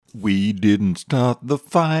We didn't start the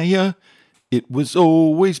fire, it was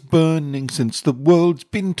always burning since the world's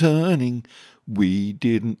been turning. We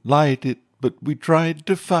didn't light it, but we tried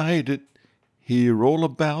to fight it. Hear all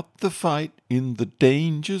about the fight in the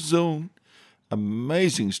danger zone.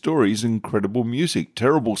 Amazing stories, incredible music,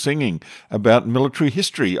 terrible singing about military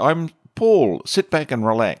history. I'm Paul. Sit back and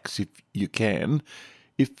relax if you can.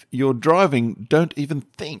 If you're driving, don't even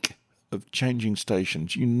think of changing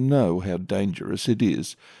stations. You know how dangerous it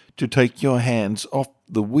is to take your hands off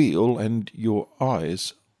the wheel and your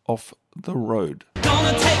eyes off the road.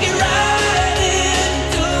 Gonna take it right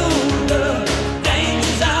into the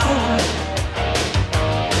danger zone.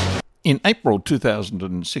 In April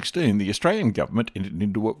 2016, the Australian government entered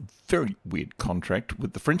into a very weird contract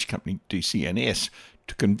with the French company DCNS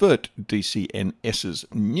to convert DCNS's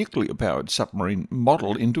nuclear-powered submarine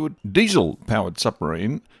model into a diesel-powered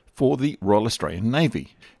submarine for the Royal Australian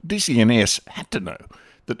Navy. DCNS had to know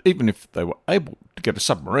that even if they were able to get a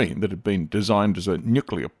submarine that had been designed as a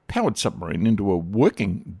nuclear-powered submarine into a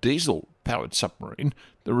working diesel-powered submarine,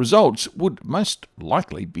 the results would most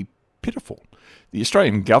likely be pitiful. The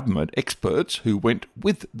Australian government experts who went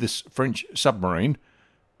with this French submarine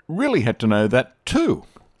really had to know that too.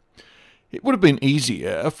 It would have been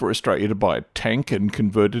easier for Australia to buy a tank and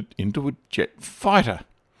convert it into a jet fighter.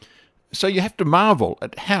 So you have to marvel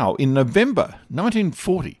at how, in November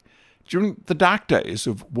 1940, during the dark days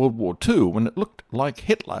of World War II, when it looked like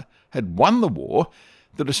Hitler had won the war,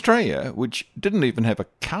 that Australia, which didn't even have a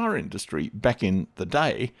car industry back in the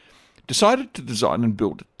day, decided to design and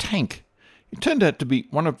build a tank. It turned out to be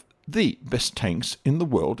one of the best tanks in the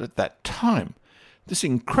world at that time. This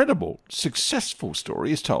incredible, successful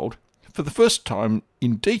story is told for the first time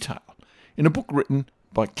in detail in a book written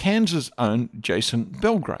by Cairns' own Jason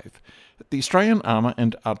Belgrave at the Australian Armour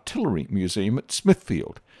and Artillery Museum at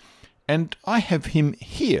Smithfield. And I have him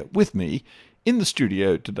here with me in the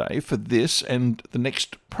studio today for this and the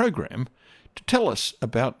next program to tell us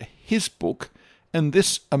about his book and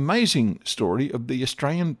this amazing story of the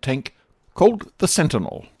Australian tank called the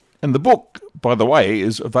Sentinel. And the book, by the way,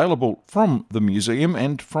 is available from the museum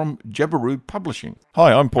and from Jabiru Publishing.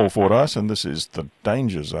 Hi, I'm Paul Fordyce, and this is The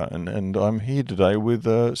Danger Zone, and I'm here today with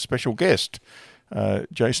a special guest,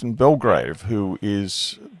 Jason Belgrave, who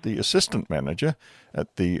is the assistant manager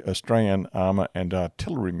at the Australian Armour and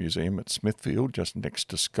Artillery Museum at Smithfield, just next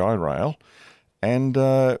to Skyrail. And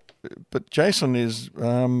but Jason is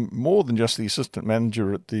more than just the assistant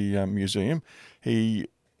manager at the museum. He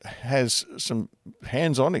has some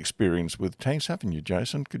hands-on experience with tanks, haven't you,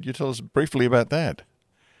 Jason? Could you tell us briefly about that?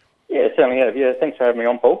 Yeah, certainly have. Yeah, thanks for having me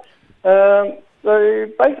on, Paul.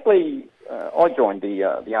 So basically, I joined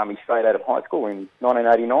the Army straight out of high school in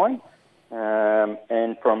 1989,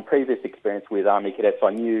 and from previous experience with Army cadets, I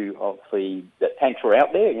knew obviously that tanks were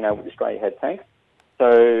out there. You know, Australia had tanks.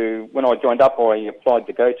 So when I joined up, I applied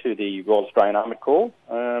to go to the Royal Australian Armoured Corps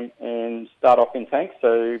and start off in tanks.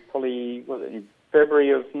 So probably in February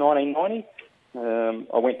of 1990,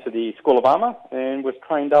 I went to the School of Armour and was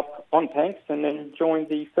trained up on tanks, and then joined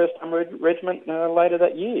the 1st Armoured Regiment later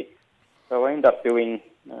that year. So I ended up doing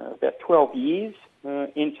about 12 years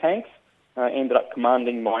in tanks. I ended up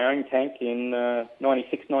commanding my own tank in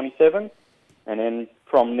 96, 97, and then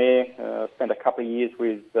from there spent a couple of years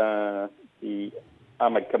with the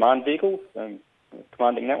Armoured Command Vehicles,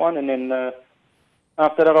 commanding that one, and then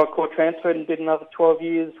after that I Corps transferred and did another 12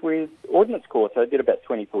 years with Ordnance Corps, so I did about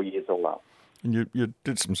 24 years all up. And you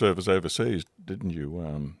did some service overseas, didn't you,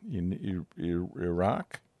 in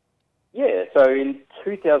Iraq? Yeah, so in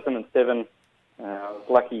 2007 I was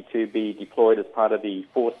lucky to be deployed as part of the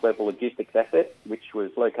Force Level Logistics Asset, which was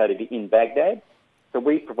located in Baghdad. So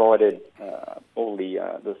we provided all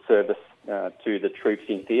the service to the troops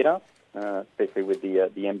in theatre, especially with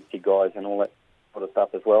the embassy guys and all that sort of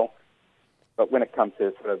stuff as well. But when it comes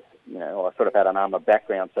to sort of, you know, I sort of had an armour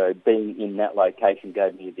background, so being in that location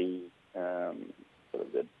gave me the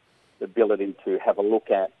ability to have a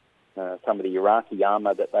look at some of the Iraqi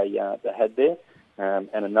armour that they had there. And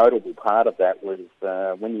a notable part of that was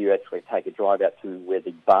when you actually take a drive out to where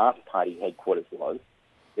the Bath Party headquarters was,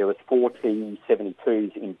 there was 4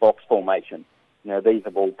 T-72s in box formation. Now, these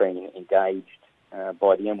have all been engaged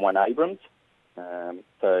by the M1 Abrams.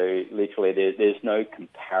 So literally there's no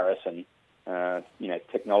comparison,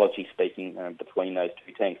 technology speaking, between those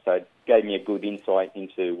two tanks. So it gave me a good insight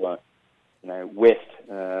into, West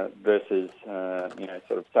versus,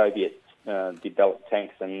 sort of Soviet developed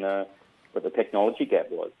tanks and what the technology gap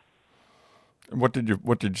was. What did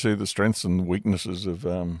you see the strengths and weaknesses of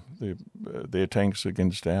their tanks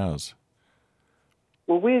against ours?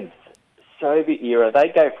 Well, with Soviet era, they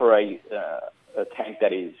go for a a tank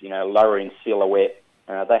that is, lower in silhouette.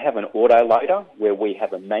 They have an auto loader where we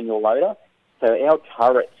have a manual loader. So our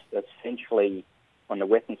turrets, essentially, on the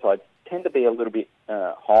western side, tend to be a little bit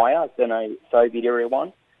higher than a Soviet-era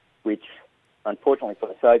one, which, unfortunately for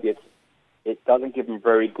the Soviets, it doesn't give them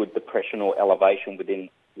very good depression or elevation within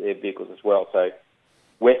their vehicles as well. So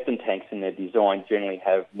Western tanks in their design generally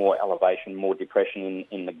have more elevation, more depression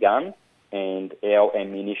in the gun, and our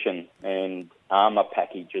ammunition and armour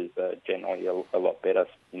packages are generally a lot better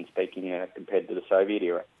in speaking compared to the Soviet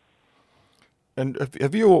era. And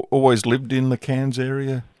have you always lived in the Cairns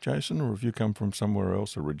area, Jason, or have you come from somewhere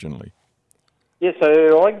else originally? Yeah,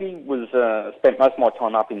 so I spent most of my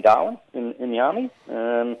time up in Darwin in the Army.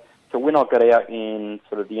 So when I got out in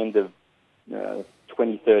sort of the end of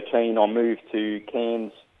 2013, I moved to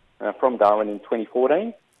Cairns from Darwin in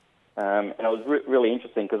 2014. And it was really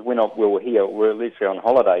interesting because when we were here, we were literally on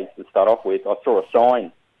holidays to start off with. I saw a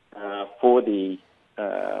sign for the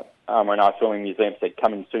Armour and Artillery Museum said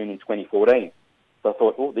coming soon in 2014. So I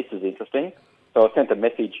thought, oh, this is interesting. So I sent a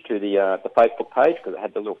message to the Facebook page because it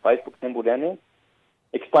had the little Facebook symbol down there,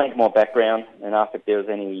 explained my background and asked if there was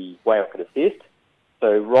any way I could assist.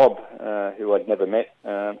 So Rob, who I'd never met,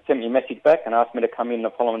 sent me a message back and asked me to come in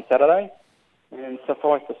the following Saturday. And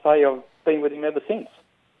suffice to say, I've been with him ever since.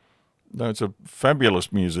 No, it's a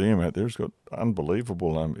fabulous museum out there. It's got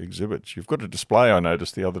unbelievable exhibits. You've got a display I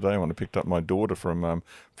noticed the other day when I picked up my daughter from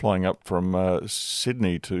flying up from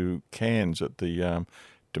Sydney to Cairns at the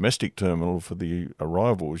domestic terminal for the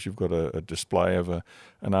arrivals. You've got a display of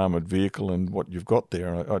an armoured vehicle and what you've got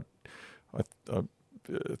there. I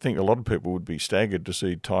think a lot of people would be staggered to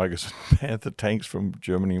see Tigers and Panther tanks from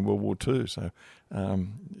Germany in World War II. So,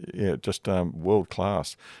 just world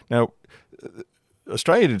class. Now,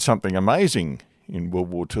 Australia did something amazing in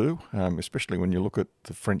World War II, especially when you look at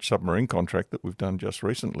the French submarine contract that we've done just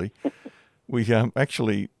recently. We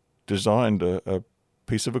actually designed a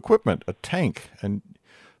piece of equipment, a tank, and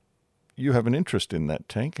you have an interest in that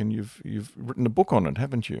tank, and you've written a book on it,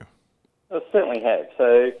 haven't you? I certainly have.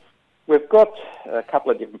 So we've got a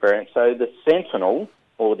couple of different variants. So the Sentinel,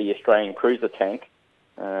 or the Australian cruiser tank,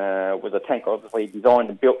 was a tank obviously designed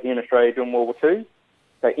and built in Australia during World War II.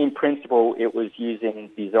 So in principle, it was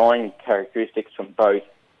using design characteristics from both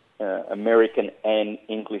American and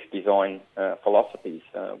English design philosophies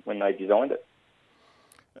when they designed it.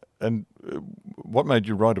 And what made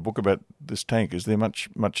you write a book about this tank? Is there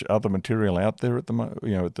much other material out there at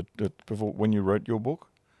the before when you wrote your book?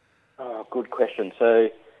 Oh, good question. So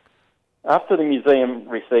after the museum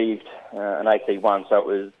received an AT-1, so it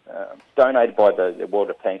was donated by the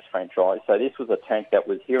World of Tanks franchise. So this was a tank that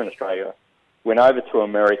was here in Australia, went over to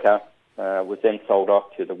America, was then sold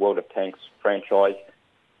off to the World of Tanks franchise.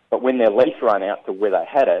 But when their lease ran out to where they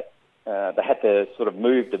had it, they had to sort of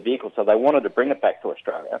move the vehicle, so they wanted to bring it back to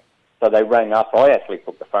Australia. So they rang us. I actually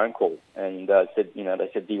took the phone call and said, they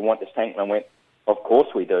said, do you want this tank? And I went, of course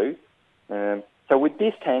we do. So with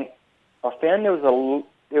this tank, I found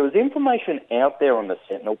there was information out there on the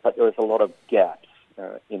Sentinel, but there was a lot of gaps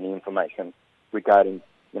in the information regarding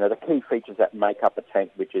the key features that make up a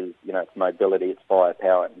tank, which is, its mobility, its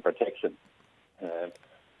firepower and protection.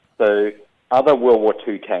 So other World War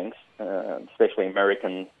II tanks, especially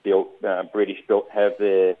American-built, British-built, have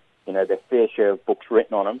their fair share of books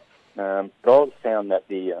written on them. But I always found that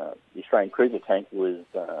the Australian cruiser tank was,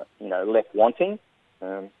 left wanting.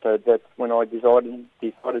 So that's when I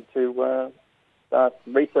decided to start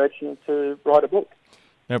researching to write a book.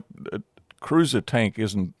 Now, cruiser tank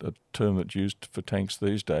isn't a term that's used for tanks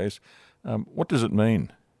these days. What does it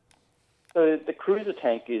mean? So the cruiser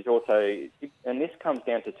tank is also, and this comes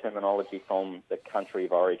down to terminology from the country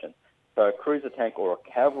of origin. So a cruiser tank or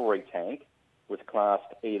a cavalry tank was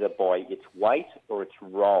classed either by its weight or its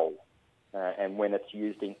role. And when it's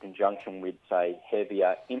used in conjunction with, say,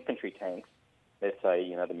 heavier infantry tanks, let's say,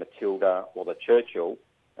 the Matilda or the Churchill,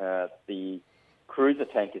 the cruiser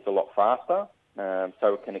tank is a lot faster,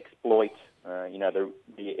 so it can exploit,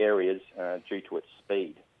 the areas due to its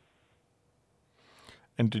speed.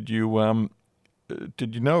 And did you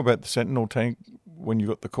know about the Sentinel tank when you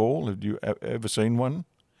got the call? Have you ever seen one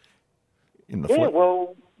in the fleet?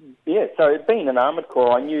 So being an armoured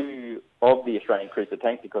corps, I knew of the Australian cruiser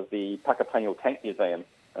tank because the Puckapunyal Tank Museum,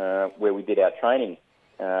 where we did our training,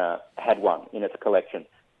 had one in its collection.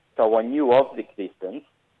 So I knew of the existence,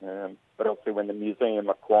 but obviously when the museum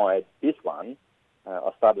acquired this one,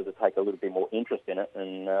 I started to take a little bit more interest in it,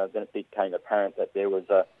 and then it became apparent that there was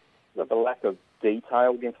a lack of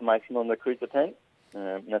detailed information on the cruiser tank,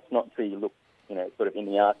 and it's not until you look, sort of in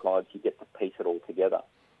the archives, you get to piece it all together.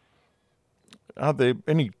 Are there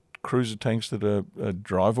any cruiser tanks that are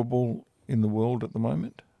drivable in the world at the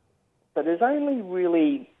moment? So there's only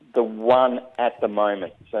really the one at the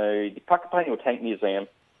moment. So the Puckapainal Tank Museum,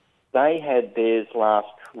 they had theirs last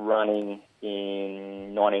running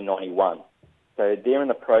in 1991. So they're in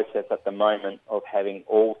the process at the moment of having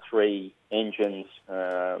all three engines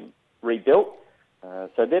rebuilt.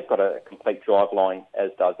 So they've got a complete driveline,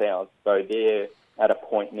 as does ours. So they're at a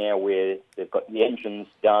point now where they've got the engines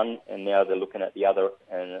done, and now they're looking at the other,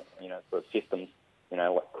 sort of systems,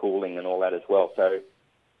 like cooling and all that as well. So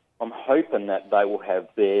I'm hoping that they will have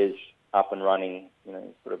theirs up and running,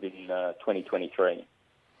 sort of in 2023.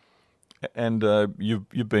 And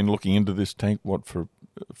you've been looking into this tank, for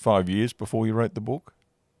 5 years before you wrote the book?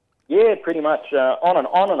 Yeah, pretty much on and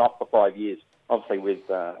off for 5 years. Obviously, with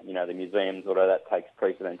the museums, although that takes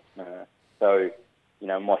precedence.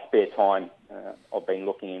 My spare time, I've been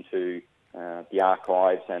looking into the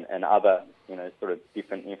archives and other, sort of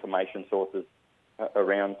different information sources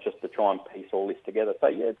around just to try and piece all this together. So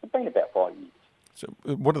yeah, it's been about 5 years. So,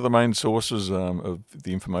 what are the main sources of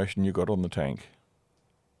the information you got on the tank?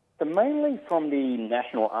 So mainly from the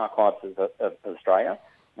National Archives of Australia,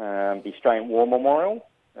 the Australian War Memorial.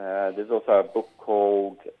 There's also a book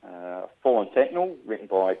called Fallen Sentinel, written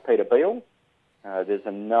by Peter Beale. There's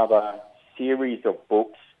another series of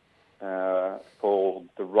books called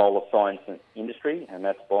The Role of Science in Industry, and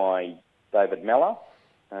that's by David Mellor.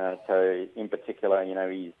 So in particular,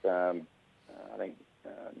 he's,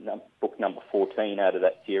 book number 14 out of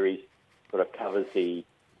that series sort of covers the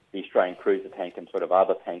Australian cruiser tank and sort of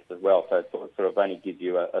other tanks as well. So it sort of only gives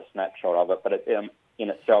you a snapshot of it, but in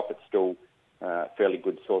itself it's still a fairly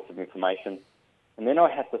good source of information. And then I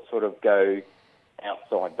had to sort of go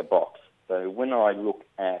outside the box. So when I look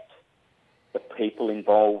at the people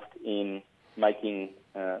involved in making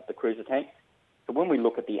the cruiser tank, so when we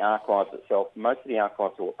look at the archives itself, most of the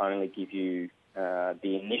archives will only give you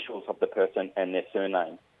the initials of the person and their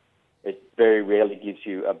surname. It very rarely gives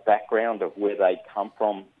you a background of where they come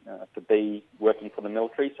from to be working for the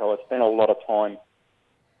military. So I spent a lot of time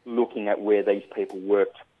looking at where these people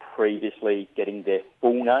worked previously, getting their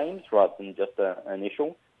full names rather than just an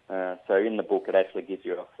initial. So in the book, it actually gives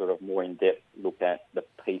you a sort of more in-depth look at the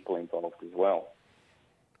people involved as well.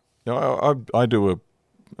 Now, I do a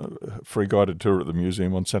free guided tour at the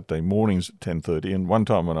museum on Saturday mornings at 10:30, and one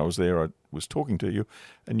time when I was there, I was talking to you,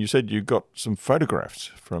 and you said you got some photographs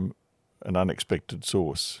from an unexpected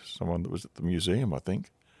source, someone that was at the museum, I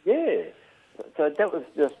think. Yeah. So that was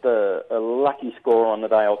just a lucky score on the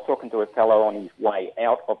day. I was talking to a fellow on his way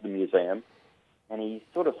out of the museum, and he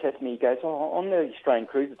sort of said to me, he goes, on the Australian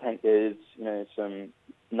cruiser tank, there's, some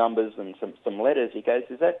numbers and some letters. He goes,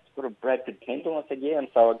 is that sort of Bradford Kendall? I said, yeah. And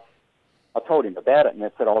so I told him about it, and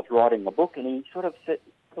I said I was writing a book, and he sort of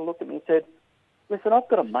looked at me and said, listen, I've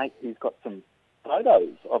got a mate who's got some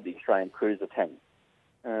photos of the Australian cruiser tank.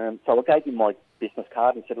 So I gave him my business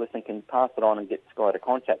card and said, listen, can you pass it on and get this guy to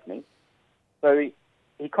contact me? So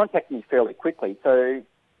he contacted me fairly quickly. So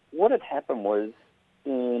what had happened was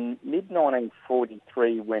in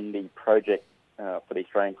mid-1943, when the project for the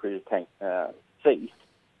Australian cruiser tank ceased,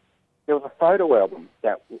 there was a photo album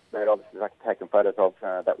that obviously I could taken photos of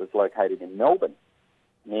that was located in Melbourne.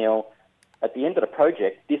 Now, at the end of the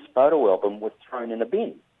project, this photo album was thrown in a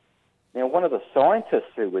bin. Now, one of the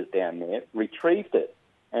scientists who was down there retrieved it,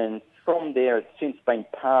 and from there it's since been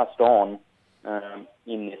passed on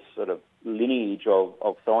in this sort of lineage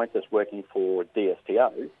of scientists working for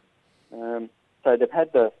DSTO. So they've had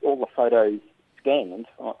all the photos scanned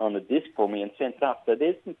on a disc for me and sent it up. So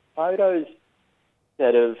there's some photos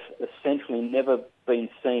that have essentially never been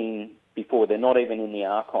seen before. They're not even in the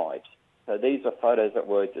archives. So these are photos that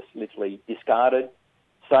were just literally discarded,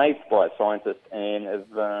 saved by a scientist, and have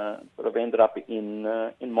sort of ended up in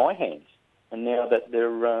my hands. And now that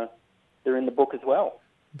they're in the book as well.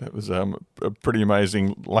 That was a pretty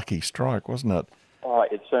amazing lucky strike, wasn't it? Oh,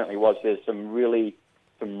 it certainly was. There's some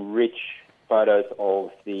rich photos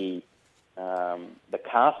of the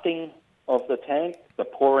casting of the tank, the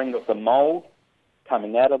pouring of the mould,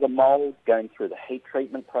 coming out of the mould, going through the heat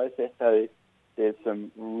treatment process. So there's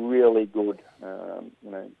some really good,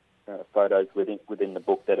 photos within the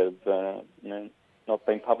book that have, not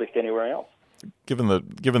been published anywhere else. Given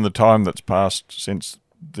the time that's passed since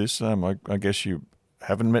this, I guess you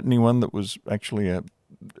haven't met anyone that was actually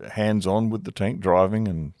hands-on with the tank, driving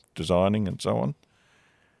and designing and so on?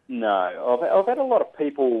 No. I've had a lot of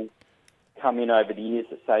people come in over the years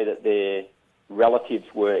to say that their relatives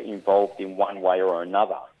were involved in one way or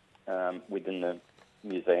another within the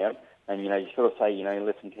museum. And, you sort of say,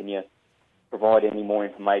 listen, can you provide any more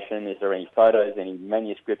information? Is there any photos, any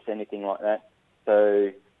manuscripts, anything like that?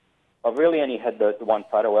 So I've really only had the one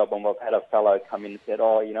photo album. I've had a fellow come in and said,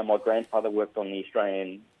 "Oh, my grandfather worked on the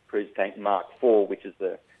Australian cruise tank Mark IV, which is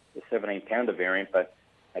the 17-pounder variant." But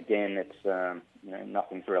again, it's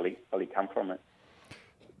nothing's really come from it.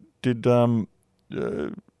 Did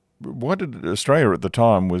why did Australia at the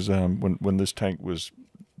time was when this tank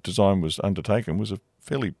design was undertaken was a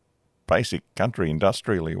fairly basic country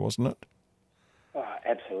industrially, wasn't it? Oh,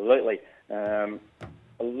 absolutely. A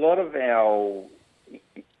lot of our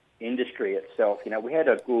industry itself, we had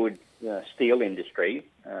a good steel industry,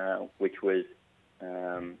 which was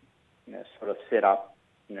sort of set up,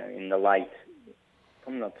 in the late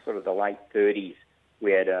 30s.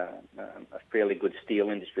 We had a fairly good steel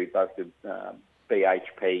industry, both with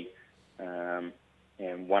BHP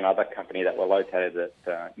and one other company that were located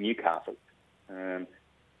at Newcastle.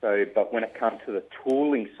 But when it comes to the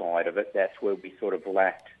tooling side of it, that's where we sort of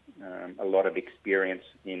lacked a lot of experience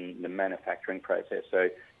in the manufacturing process. So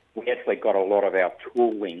we actually got a lot of our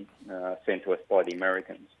tooling sent to us by the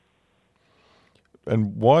Americans.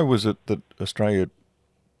 And why was it that Australia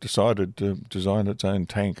decided to design its own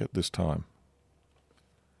tank at this time?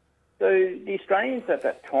 So the Australians at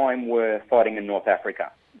that time were fighting in North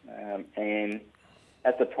Africa, and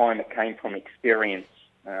at the time it came from experience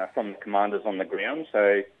from the commanders on the ground.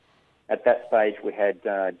 So at that stage we had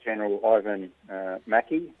General Ivan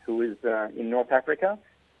Mackey, who was in North Africa,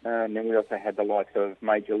 and then we also had the likes of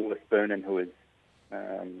Major Lewis Vernon, who was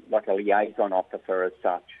like a liaison officer as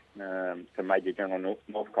such to Major General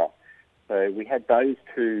Northcott. So we had those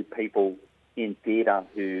two people in theatre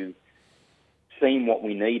who seen what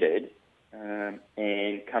we needed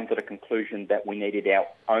and come to the conclusion that we needed our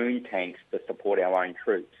own tanks to support our own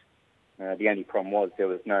troops. The only problem was there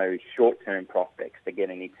was no short-term prospects to get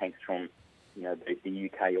any tanks from the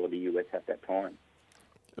UK or the US at that time.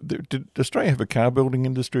 Did Australia have a car building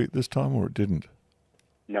industry at this time, or it didn't?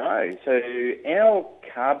 No. So our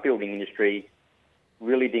car building industry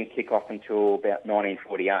really didn't kick off until about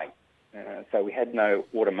 1948. So we had no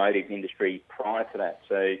automotive industry prior to that.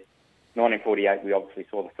 So 1948, we obviously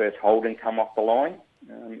saw the first Holden come off the line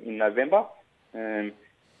in November,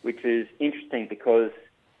 which is interesting because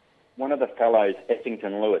one of the fellows,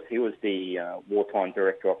 Essington Lewis, he was the wartime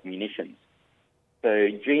director of munitions. So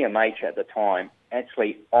GMH at the time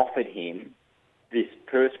actually offered him this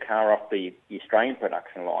first car off the Australian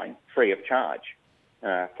production line free of charge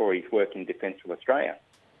for his work in Defence of Australia.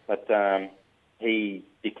 But he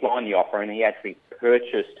declined the offer and he actually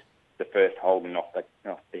purchased the first Holden off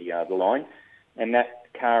the line, and that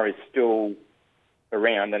car is still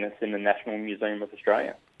around and it's in the National Museum of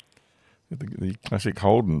Australia. The classic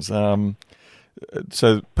Holdens.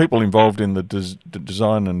 So people involved in the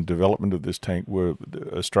design and development of this tank were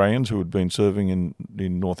Australians who had been serving in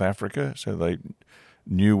North Africa, so they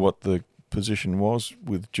knew what the position was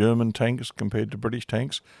with German tanks compared to British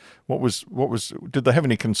tanks. Did they have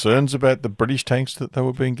any concerns about the British tanks that they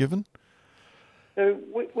were being given? So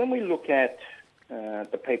when we look at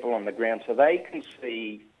the people on the ground, so they can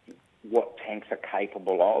see what tanks are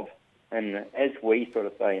capable of, and as we sort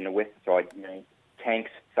of say in the west side,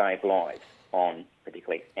 tanks save lives on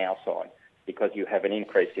particularly our side because you have an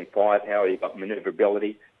increase in firepower, you've got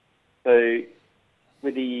manoeuvrability. So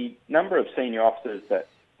with the number of senior officers that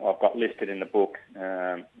I've got listed in the book,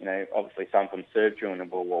 obviously some of them served during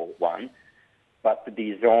World War One, but the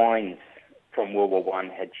designs from World War One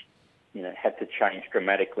had to change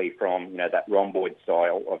dramatically from that rhomboid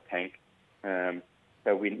style of tank.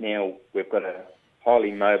 So we've got a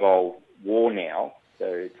highly mobile war now, so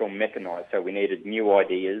it's all mechanised. So we needed new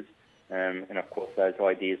ideas, and of course those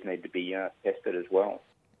ideas need to be tested as well.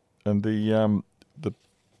 And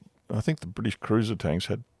I think the British cruiser tanks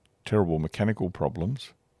had terrible mechanical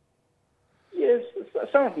problems. Yes,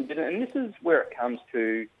 some of them didn't, and this is where it comes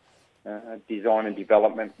to design and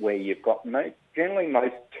development, where you've got generally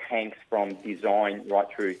most tanks from design right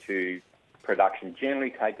through to production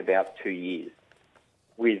generally take about 2 years.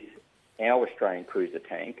 With our Australian cruiser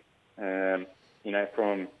tank,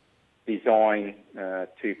 from design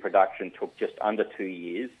to production took just under 2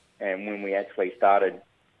 years, and when we actually started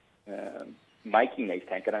making these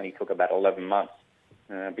tanks, it only took about 11 months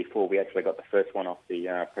before we actually got the first one off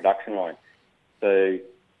the production line. So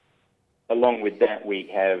along with that, we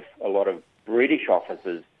have a lot of British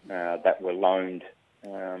officers that were loaned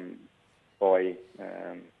by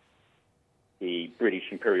the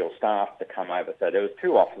British Imperial Staff to come over. So there was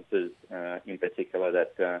 2 officers in particular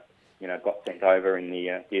that got sent over in the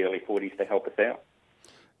early 40s to help us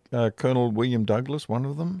out. Colonel William Douglas, one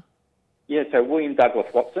of them? Yeah, so William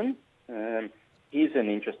Douglas Watson, he's an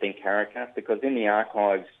interesting character because in the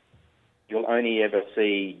archives you'll only ever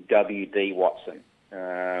see W.D. Watson.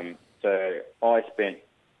 So I spent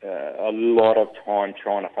a lot of time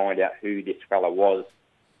trying to find out who this fella was,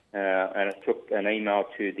 and it took an email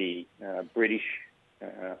to the British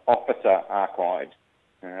officer archives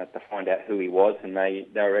to find out who he was, and they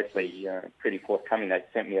were actually pretty forthcoming. They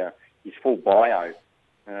sent me his full bio,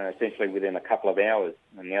 essentially within a couple of hours.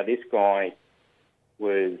 And now this guy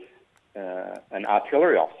was an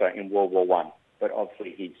artillery officer in World War One, but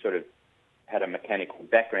obviously he sort of had a mechanical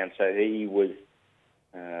background, so he was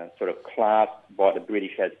sort of classed by the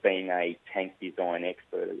British as being a tank design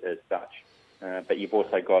expert as such. But you've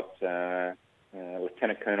also got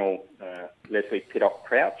Lieutenant Colonel Leslie Piddock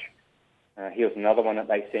Crouch. He was another one that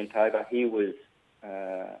they sent over. He was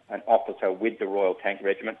an officer with the Royal Tank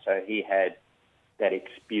Regiment, so he had that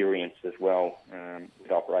experience as well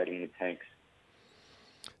with operating the tanks.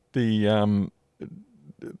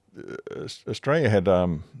 Australia had,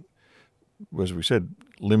 as we said,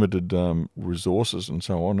 limited resources and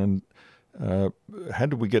so on. And how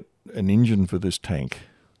did we get an engine for this tank?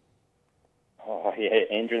 Oh yeah,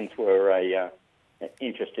 engines were an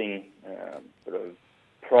interesting sort of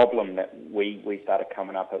problem that we started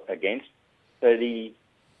coming up against. So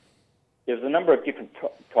there was a number of different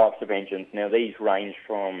types of engines. Now these range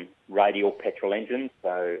from radial petrol engines,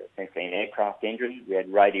 so essentially an aircraft engine. We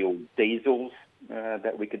had radial diesels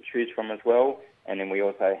that we could choose from as well, and then we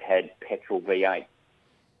also had petrol V8.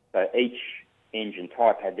 So each engine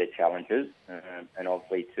type had their challenges, and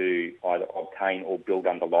obviously to either obtain or build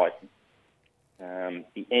under licence.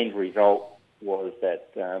 The end result was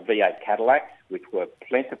that V8 Cadillacs, which were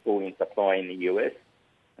plentiful in supply in the US,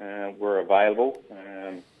 were available,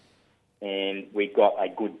 and we got a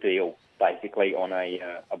good deal basically on a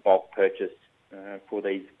bulk purchase for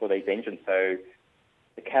these engines. So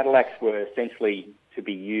the Cadillacs were essentially to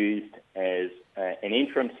be used as an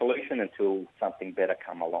interim solution until something better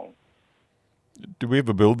come along. Did we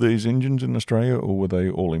ever build these engines in Australia, or were they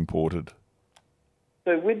all imported?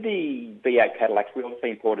 So with the V8 Cadillacs, we also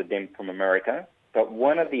imported them from America, but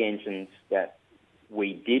one of the engines that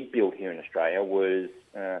we did build here in Australia was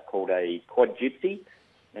called a Quad Gypsy.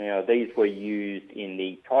 Now, these were used in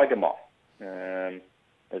the Tiger Moth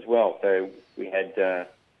as well. So we had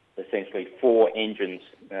essentially 4 engines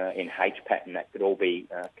in H pattern that could all be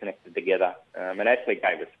connected together, and actually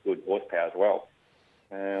gave us good horsepower as well.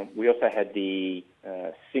 We also had the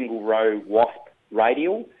single row Wasp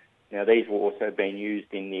radial. Now, these were also being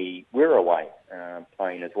used in the Wirraway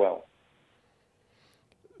plane as well.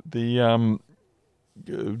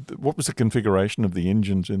 What was the configuration of the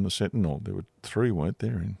engines in the Sentinel? There were 3, weren't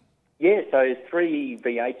there? Yeah, so 3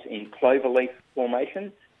 V8s in cloverleaf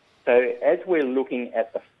formation. So as we're looking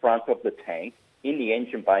at the front of the tank, in the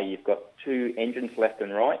engine bay, you've got 2 engines left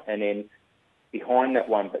and right, and then behind that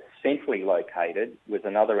one, but centrally located, was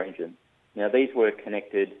another engine. Now, these were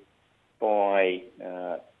connected by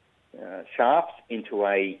shafts into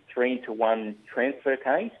a 3-to-1 transfer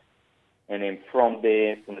case, and then from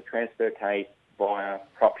there, from the transfer case, via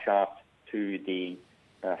prop shaft to the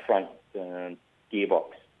front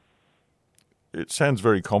gearbox. It sounds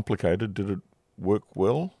very complicated. Did it work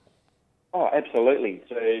well? Oh, absolutely.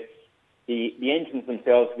 So the engines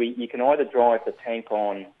themselves, you can either drive the tank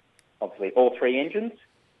on, obviously, all 3 engines,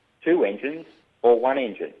 2 engines, or 1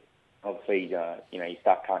 engine. Obviously, you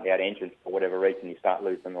start cutting out engines for whatever reason, you start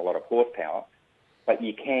losing a lot of horsepower, but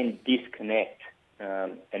you can disconnect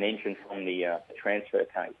an engine from the transfer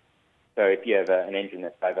case. So if you have an engine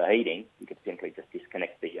that's overheating, you could simply just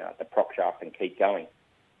disconnect the prop shaft and keep going.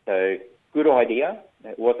 So good idea.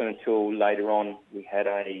 It wasn't until later on we had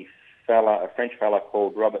a French fella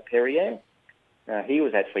called Robert Perrier. He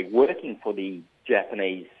was actually working for the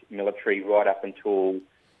Japanese military right up until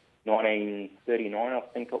 1939, I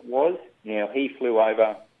think it was. Now, he flew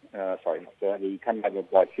over, he came over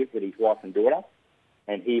by ship with his wife and daughter,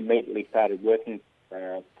 and he immediately started working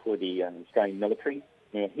for the Australian military.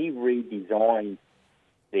 Now, he redesigned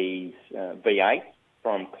these V8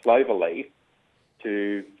 from cloverleaf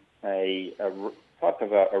to a type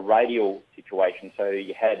of a radial situation. So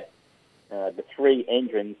you had the 3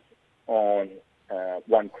 engines on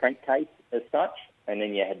 1 crankcase as such, and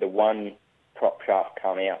then you had the 1 prop shaft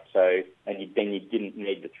come out. So, then you didn't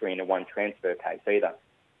need the 3-in-1 transfer case either.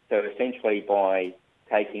 So essentially, by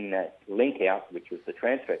taking that link out, which was the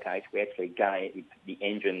transfer case, we actually gave the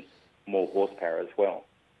engines more horsepower as well.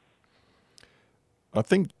 I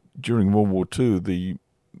think during World War II, the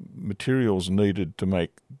materials needed to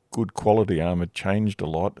make good quality armour changed a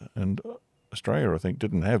lot, and Australia, I think,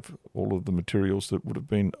 didn't have all of the materials that would have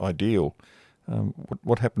been ideal.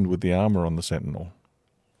 What happened with the armour on the Sentinel?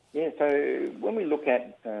 Yeah, so when we look look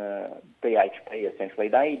at BHP, essentially,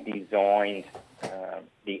 they designed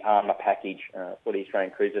the armour package for the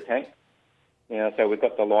Australian cruiser tank. So we've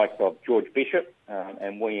got the likes of George Bishop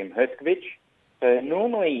and William Herskovich. So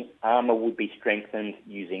normally armour would be strengthened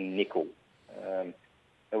using nickel.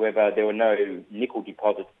 However, there were no nickel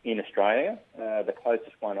deposits in Australia. The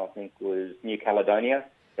closest one, I think, was New Caledonia.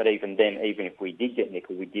 But even then, even if we did get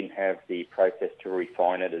nickel, we didn't have the process to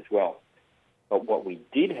refine it as well. But what we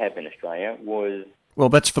did have in Australia was... Well,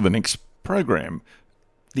 that's for the next program.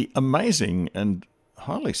 The amazing and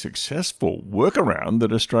highly successful workaround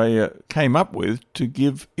that Australia came up with to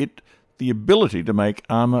give it the ability to make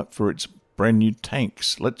armour for its brand new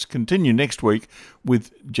tanks. Let's continue next week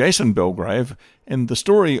with Jason Belgrave and the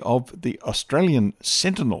story of the Australian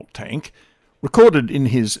Sentinel tank, recorded in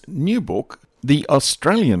his new book, The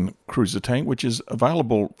Australian Cruiser Tank, which is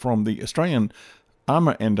available from the Australian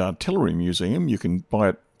Armour and Artillery Museum. You can buy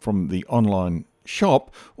it from the online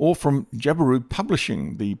shop or from Jabiru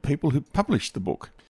Publishing, the people who published the book.